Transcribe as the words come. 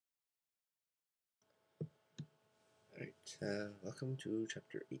Alright, welcome to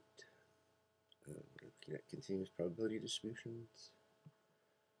Chapter 8. We're looking at continuous probability distributions.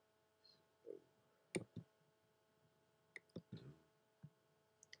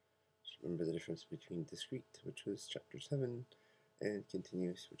 Just remember the difference between discrete, which was Chapter 7, and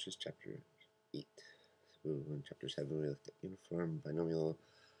continuous, which is Chapter 8. So in Chapter 7 we looked at uniform, binomial,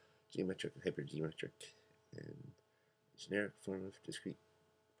 geometric, hypergeometric, and generic form of discrete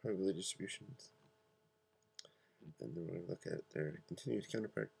probability distributions. And then we're going to look at their continuous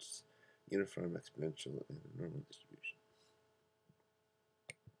counterparts, uniform, exponential, and normal distribution.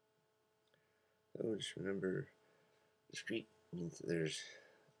 So just remember, discrete means that there's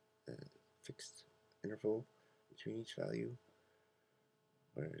a fixed interval between each value,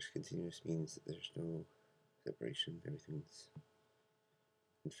 whereas continuous means that there's no separation, everything's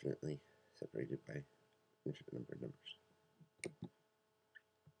infinitely separated by an infinite number of numbers.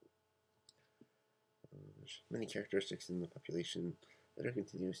 There's many characteristics in the population that are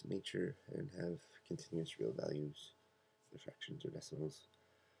continuous in nature and have continuous real values in fractions or decimals,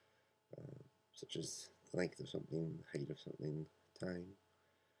 such as the length of something, the height of something, time,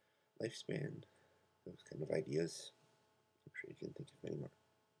 lifespan, those kind of ideas. I'm sure you can think of many more.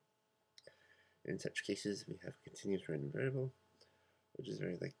 In such cases, we have continuous random variable, which is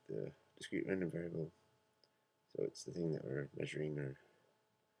very like the discrete random variable. So it's the thing that we're measuring or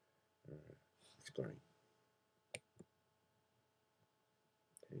exploring.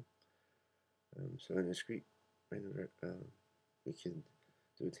 Okay. So in discrete random we could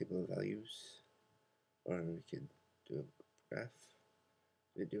do a table of values, or we could do a graph.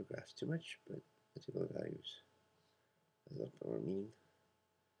 We didn't do a graph too much, but a table of values has a lot more meaning.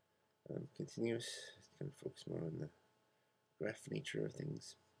 Continuous is kind of focus more on the graph nature of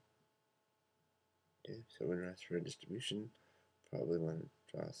things. Okay, so when we're asked for a distribution, probably want to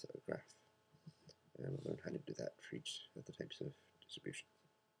draw us a graph. And we'll learn how to do that for each of the types of distributions.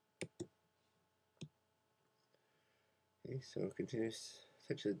 Okay, so continuous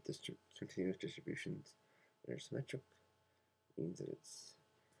types of continuous distributions. They're symmetric, means that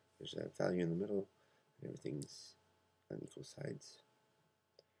there's a value in the middle and everything's on equal sides.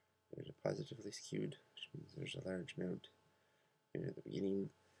 There's a positively skewed, which means there's a large amount at the beginning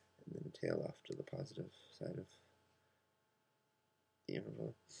and then a tail off to the positive side of the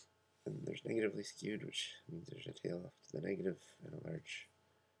interval. And there's negatively skewed, which means there's a tail off to the negative and a large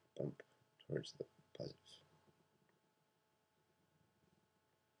bump towards the positive.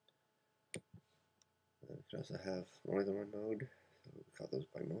 We could also have more than one mode, so we call those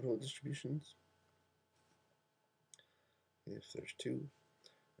bimodal distributions. If there's two,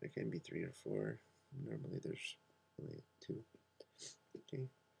 there can be 3 or 4. Normally there's only 2. Okay.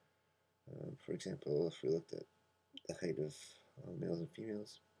 For example, if we looked at the height of males and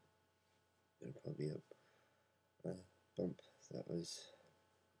females, there would probably be a bump that was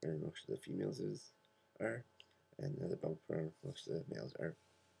where most of the females are, and another bump where most of the males are.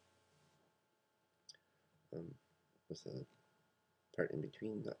 With a part in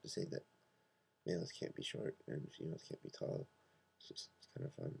between, not to say that males can't be short and females can't be tall. It's just kind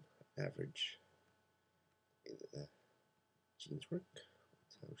of on average the genes work.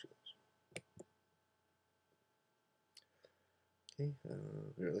 That's how it goes. Okay,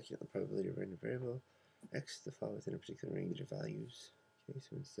 we're looking at the probability of random variable x to fall within a particular range of values. Okay,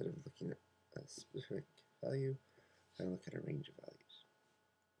 so instead of looking at a specific value, I look at a range of values.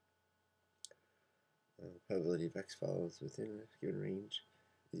 Probability of x falls within a given range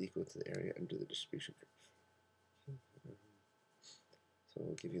is equal to the area under the distribution curve. So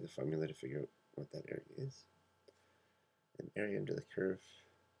we'll give you the formula to figure out what that area is. And area under the curve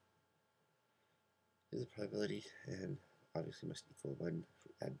is a probability, and obviously must equal 1 if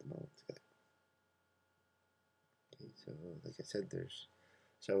we add them all together. Okay, so like I said, there's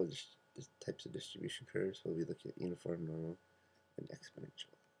several types of distribution curves. We'll be looking at uniform, normal, and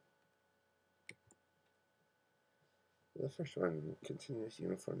exponential. The first one, continuous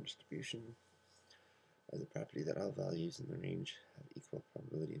uniform distribution, has a property that all values in the range have equal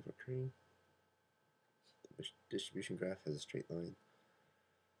probability of occurring. The distribution graph has a straight line.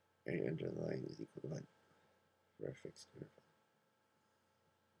 Area under the line is equal to 1 for a fixed interval.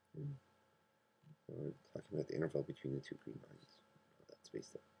 We're talking about the interval between the two green lines. That's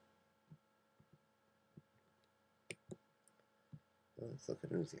based on. Let's look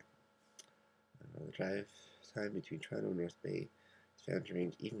at an example. The drive time between Toronto and North Bay is found to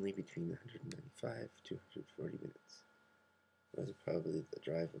range evenly between 195 to 140 minutes. There is a probability that the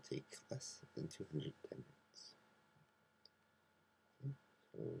drive will take less than 210 minutes. Okay,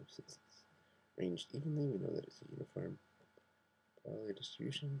 so since it's ranged evenly, we know that it's a uniform probability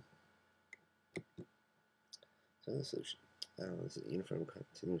distribution. So So the solution. This is a uniform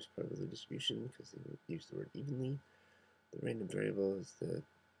continuous probability distribution because they use the word evenly. The random variable is the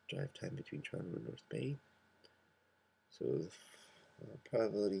drive time between Toronto and North Bay. So the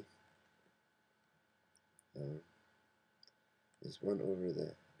probability is 1 over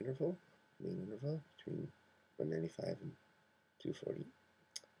the interval, main interval, between 195 and 240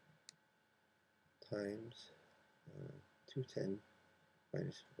 times 210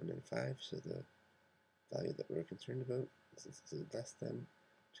 minus 195, so the value that we're concerned about, since this is less than,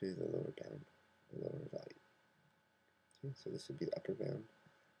 to the lower bound, the lower value. Okay, so this would be the upper bound,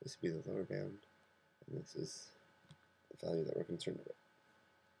 this would be the lower bound, and this is the value that we're concerned about.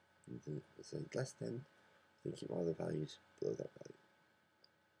 And this is less than, thinking all the values below that value.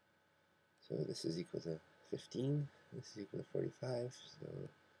 So this is equal to 15, this is equal to 45, so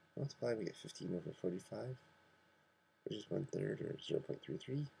multiply, we get 15 over 45, which is 1/3 or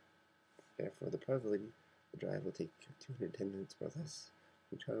 0.33. Therefore, the probability the drive will take 210 minutes or less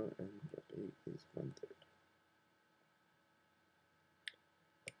in Toronto and North Bay is 1/3.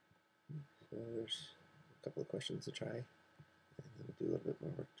 So there's a couple of questions to try, and then we'll do a little bit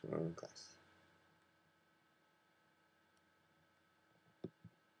more work tomorrow in class.